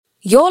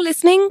You're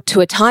listening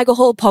to a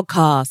Tigerhall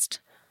podcast.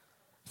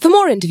 For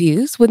more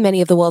interviews with many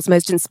of the world's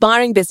most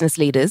inspiring business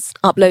leaders,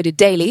 uploaded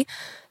daily,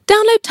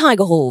 download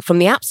Tigerhall from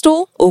the App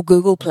Store or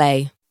Google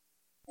Play.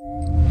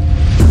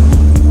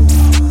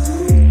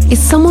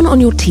 Is someone on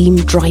your team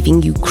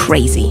driving you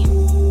crazy?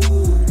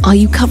 Are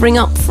you covering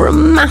up for a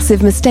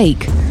massive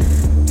mistake?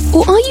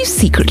 Or are you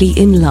secretly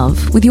in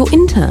love with your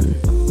intern?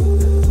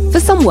 For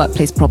some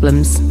workplace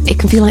problems, it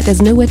can feel like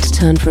there's nowhere to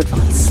turn for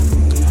advice.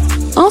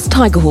 Ask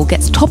Tigerhall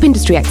gets top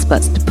industry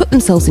experts to put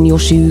themselves in your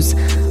shoes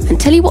and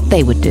tell you what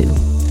they would do.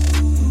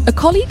 A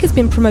colleague has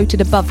been promoted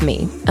above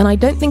me, and I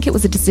don't think it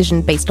was a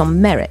decision based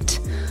on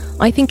merit.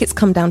 I think it's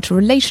come down to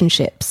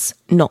relationships,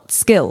 not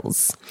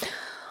skills.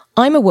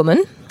 I'm a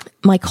woman,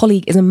 my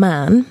colleague is a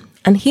man,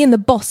 and he and the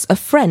boss are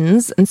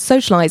friends and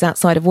socialise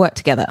outside of work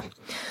together.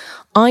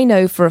 I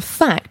know for a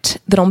fact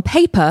that on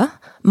paper,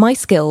 my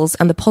skills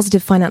and the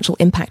positive financial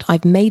impact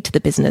I've made to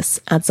the business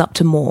adds up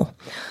to more.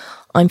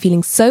 I'm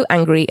feeling so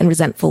angry and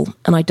resentful,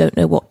 and I don't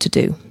know what to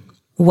do.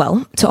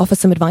 Well, to offer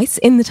some advice,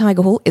 in the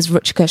Tigerhall is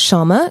Ruchika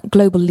Sharma,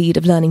 Global Lead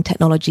of Learning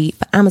Technology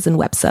for Amazon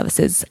Web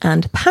Services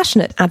and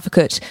passionate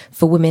advocate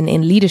for women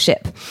in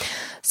leadership.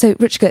 So,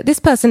 Ruchika,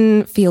 this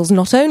person feels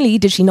not only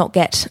did she not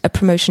get a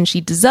promotion she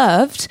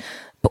deserved,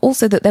 but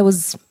also that there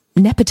was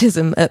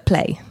nepotism at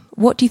play.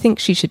 What do you think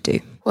she should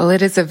do? Well,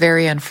 it is a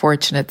very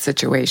unfortunate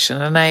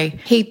situation, and I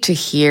hate to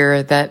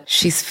hear that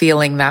she's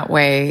feeling that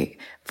way.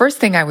 First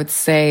thing I would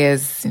say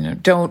is,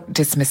 don't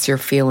dismiss your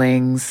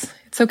feelings.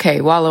 It's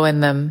okay. Wallow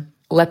in them.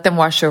 Let them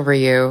wash over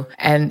you.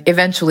 And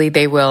eventually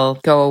they will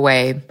go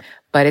away.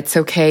 But it's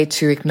okay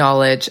to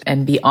acknowledge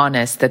and be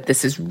honest that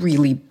this is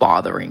really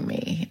bothering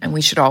me. And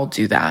we should all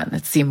do that.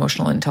 That's the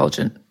emotional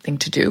intelligent thing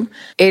to do.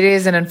 It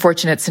is an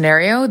unfortunate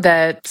scenario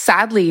that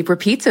sadly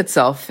repeats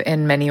itself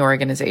in many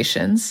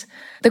organizations.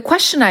 The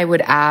question I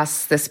would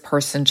ask this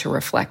person to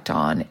reflect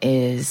on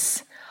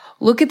is,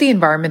 look at the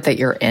environment that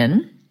you're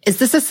in. Is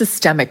this a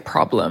systemic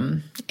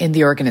problem in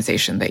the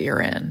organization that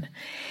you're in?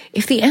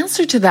 If the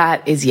answer to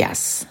that is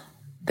yes,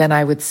 then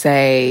I would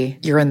say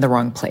you're in the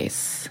wrong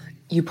place.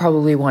 You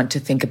probably want to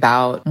think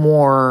about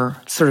more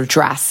sort of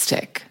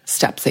drastic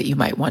steps that you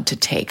might want to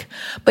take.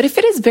 But if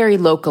it is very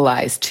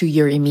localized to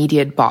your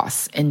immediate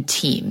boss and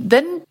team,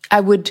 then I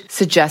would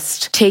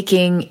suggest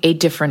taking a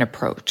different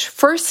approach.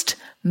 First,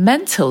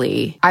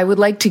 mentally, I would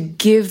like to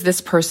give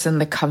this person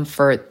the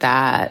comfort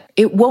that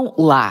it won't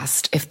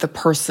last if the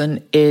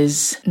person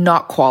is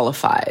not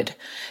qualified.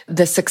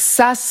 The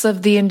success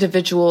of the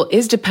individual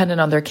is dependent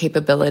on their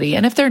capability.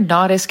 And if they're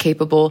not as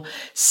capable,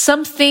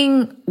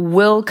 something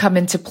will come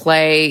into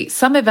play.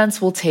 Some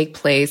events will take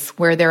place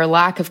where their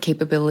lack of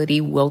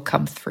capability will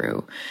come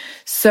through.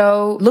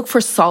 So look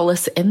for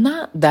solace in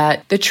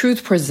that the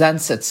truth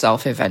presents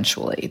itself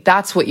eventually.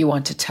 That's what you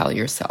want to tell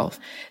yourself.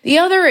 The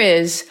other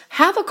is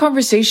have a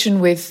conversation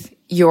with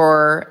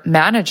your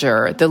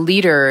manager, the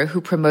leader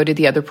who promoted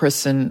the other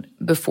person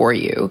before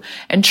you,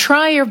 and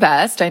try your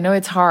best. I know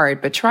it's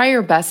hard, but try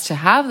your best to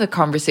have the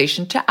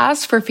conversation, to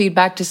ask for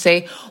feedback, to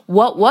say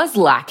what was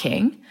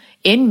lacking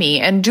in me,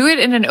 and do it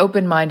in an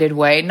open-minded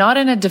way, not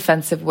in a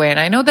defensive way. And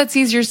I know that's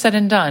easier said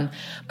than done,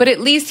 but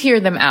at least hear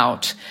them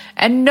out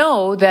and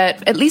know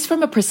that, at least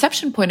from a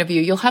perception point of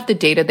view, you'll have the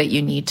data that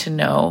you need to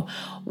know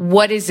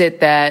what is it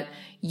that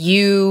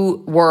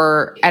you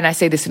were, and I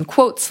say this in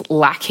quotes,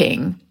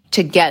 lacking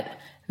to get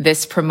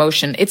this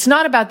promotion. It's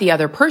not about the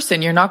other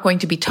person. You're not going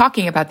to be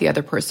talking about the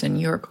other person.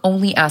 You're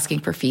only asking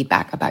for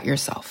feedback about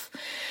yourself.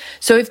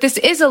 So if this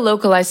is a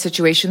localized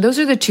situation, those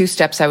are the two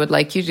steps I would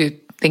like you to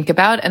think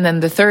about. And then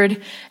the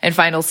third and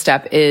final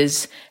step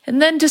is, and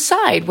then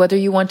decide whether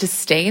you want to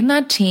stay in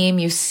that team.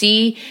 You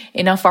see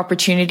enough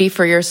opportunity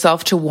for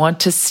yourself to want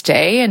to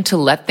stay and to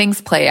let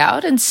things play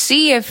out, and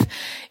see if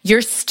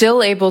you're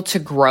still able to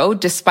grow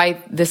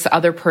despite this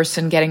other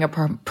person getting a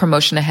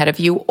promotion ahead of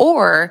you.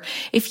 Or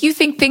if you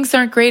think things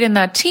aren't great in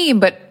that team,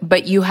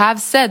 but you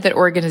have said that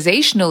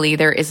organizationally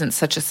there isn't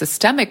such a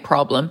systemic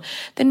problem,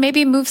 then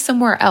maybe move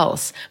somewhere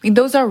else. I mean,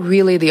 those are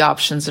really the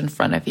options in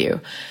front of you.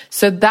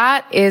 So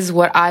that is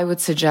what I would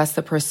suggest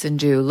the person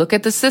do. Look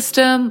at the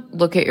system,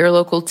 look at your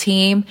local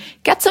team,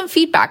 get some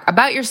feedback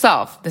about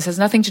yourself. This has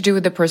nothing to do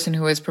with the person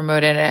who is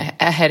promoted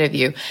ahead of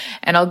you.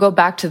 And I'll go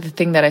back to the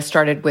thing that I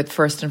started with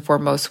first and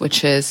foremost,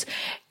 which is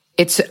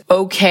it's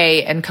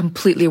okay and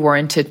completely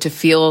warranted to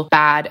feel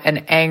bad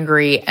and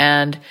angry,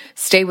 and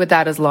stay with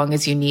that as long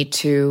as you need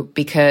to,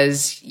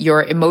 because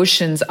your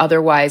emotions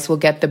otherwise will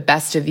get the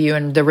best of you,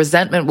 and the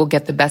resentment will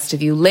get the best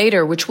of you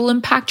later, which will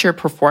impact your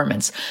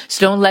performance.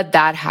 So don't let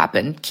that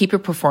happen. Keep your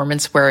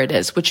performance where it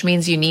is, which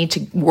means you need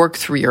to work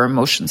through your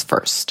emotions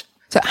first.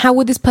 So how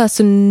would this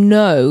person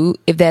know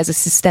if there's a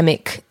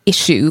systemic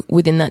issue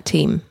within that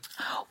team?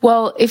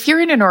 Well, if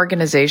you're in an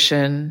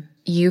organization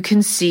you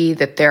can see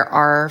that there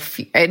are,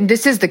 and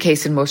this is the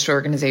case in most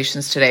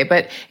organizations today,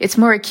 but it's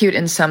more acute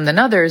in some than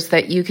others,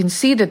 that you can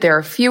see that there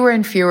are fewer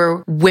and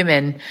fewer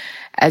women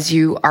as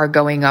you are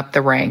going up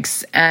the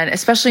ranks. And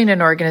especially in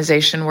an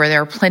organization where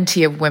there are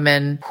plenty of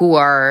women who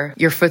are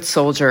your foot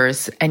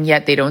soldiers, and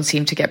yet they don't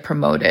seem to get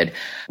promoted.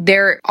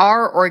 There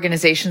are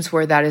organizations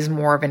where that is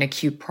more of an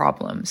acute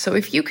problem. So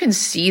if you can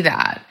see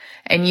that,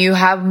 and you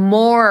have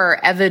more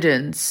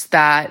evidence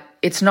that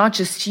it's not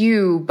just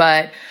you,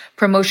 but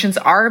promotions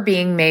are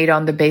being made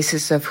on the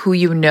basis of who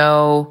you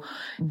know,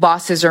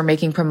 bosses are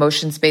making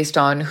promotions based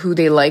on who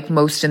they like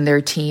most in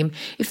their team.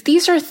 If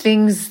these are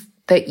things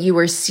that you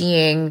are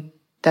seeing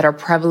that are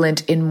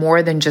prevalent in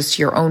more than just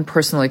your own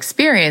personal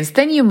experience,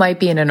 then you might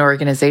be in an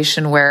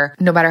organization where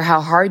no matter how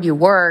hard you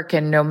work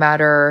and no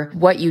matter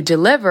what you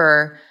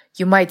deliver,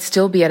 you might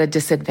still be at a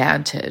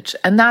disadvantage.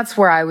 And that's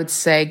where I would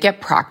say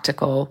get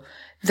practical.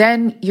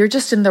 Then you're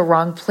just in the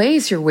wrong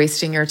place. You're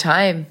wasting your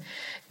time.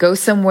 Go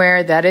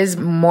somewhere that is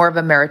more of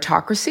a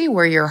meritocracy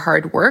where your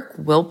hard work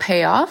will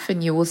pay off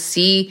and you will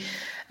see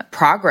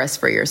progress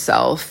for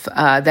yourself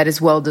that is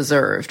well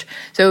deserved.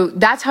 So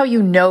that's how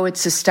you know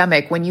it's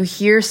systemic. When you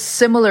hear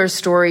similar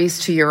stories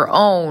to your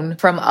own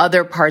from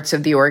other parts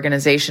of the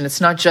organization, it's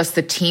not just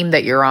the team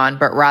that you're on,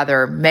 but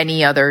rather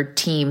many other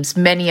teams,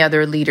 many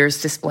other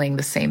leaders displaying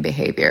the same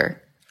behavior.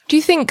 Do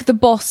you think the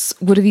boss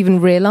would have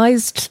even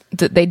realized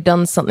that they'd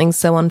done something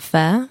so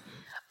unfair?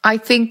 I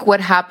think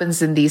what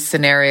happens in these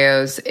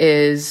scenarios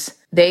is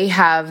they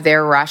have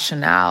their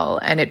rationale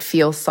and it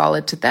feels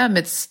solid to them.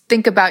 It's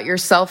think about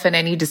yourself and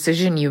any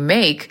decision you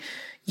make.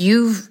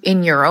 You've,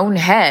 in your own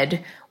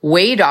head,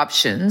 weighed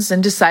options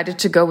and decided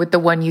to go with the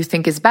one you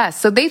think is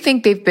best. So they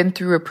think they've been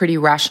through a pretty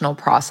rational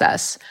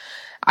process.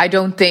 I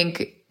don't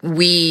think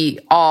we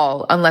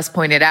all, unless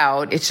pointed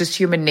out, it's just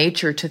human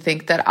nature to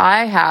think that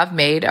I have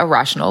made a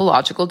rational,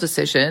 logical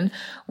decision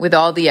with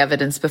all the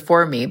evidence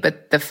before me.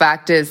 But the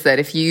fact is that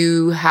if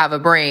you have a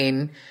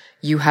brain,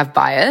 you have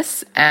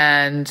bias,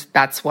 and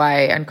that's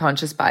why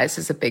unconscious bias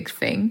is a big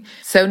thing.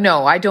 So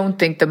no, I don't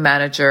think the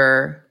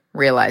manager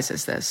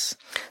realizes this.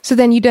 So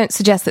then you don't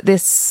suggest that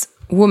this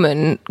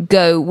woman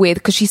go with,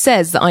 because she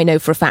says that I know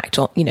for a fact,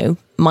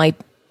 my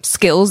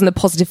skills and the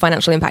positive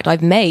financial impact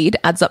I've made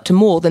adds up to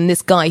more than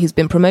this guy who's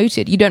been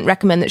promoted. You don't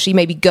recommend that she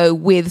maybe go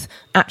with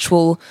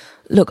actual,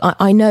 look,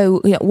 I know,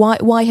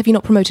 why have you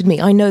not promoted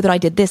me? I know that I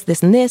did this,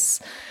 this, and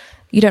this.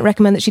 You don't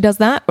recommend that she does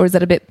that? Or is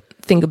that a bit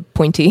finger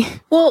pointy?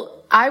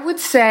 Well, I would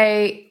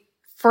say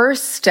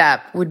first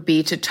step would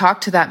be to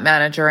talk to that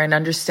manager and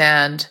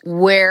understand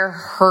where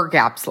her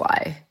gaps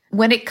lie.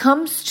 When it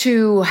comes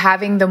to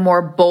having the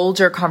more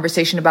bolder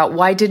conversation about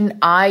why didn't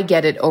I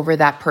get it over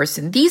that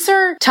person, these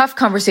are tough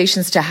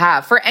conversations to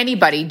have for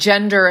anybody,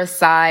 gender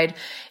aside.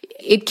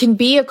 It can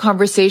be a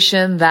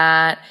conversation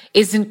that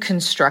isn't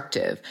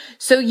constructive.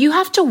 So you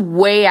have to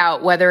weigh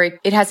out whether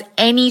it has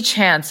any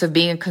chance of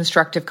being a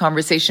constructive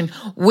conversation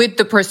with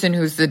the person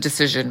who's the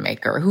decision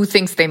maker, who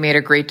thinks they made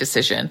a great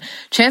decision.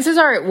 Chances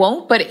are it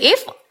won't, but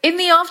if in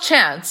the off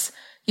chance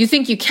you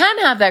think you can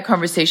have that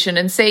conversation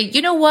and say,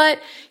 you know what,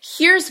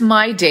 here's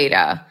my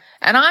data,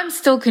 and I'm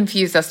still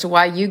confused as to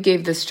why you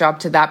gave this job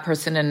to that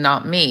person and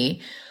not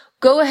me.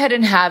 Go ahead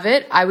and have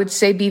it. I would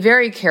say be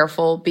very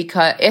careful,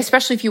 because,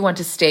 especially if you want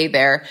to stay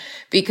there,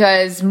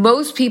 because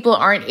most people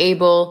aren't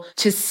able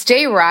to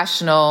stay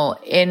rational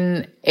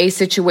in a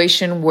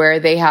situation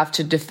where they have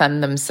to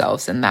defend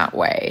themselves in that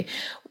way.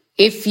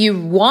 If you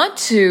want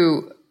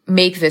to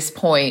make this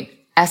point,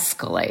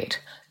 escalate.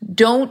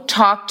 Don't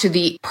talk to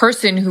the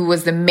person who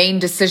was the main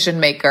decision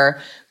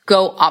maker.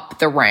 Go up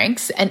the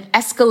ranks and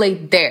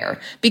escalate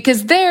there,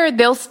 because there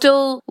they'll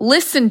still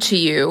listen to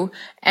you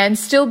and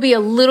still be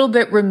a little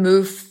bit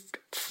removed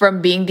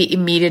from being the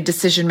immediate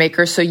decision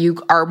maker. So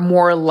you are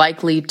more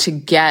likely to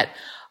get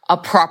a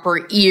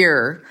proper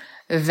ear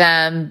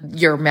than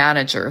your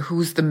manager,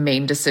 who's the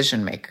main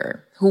decision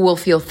maker, who will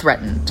feel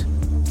threatened.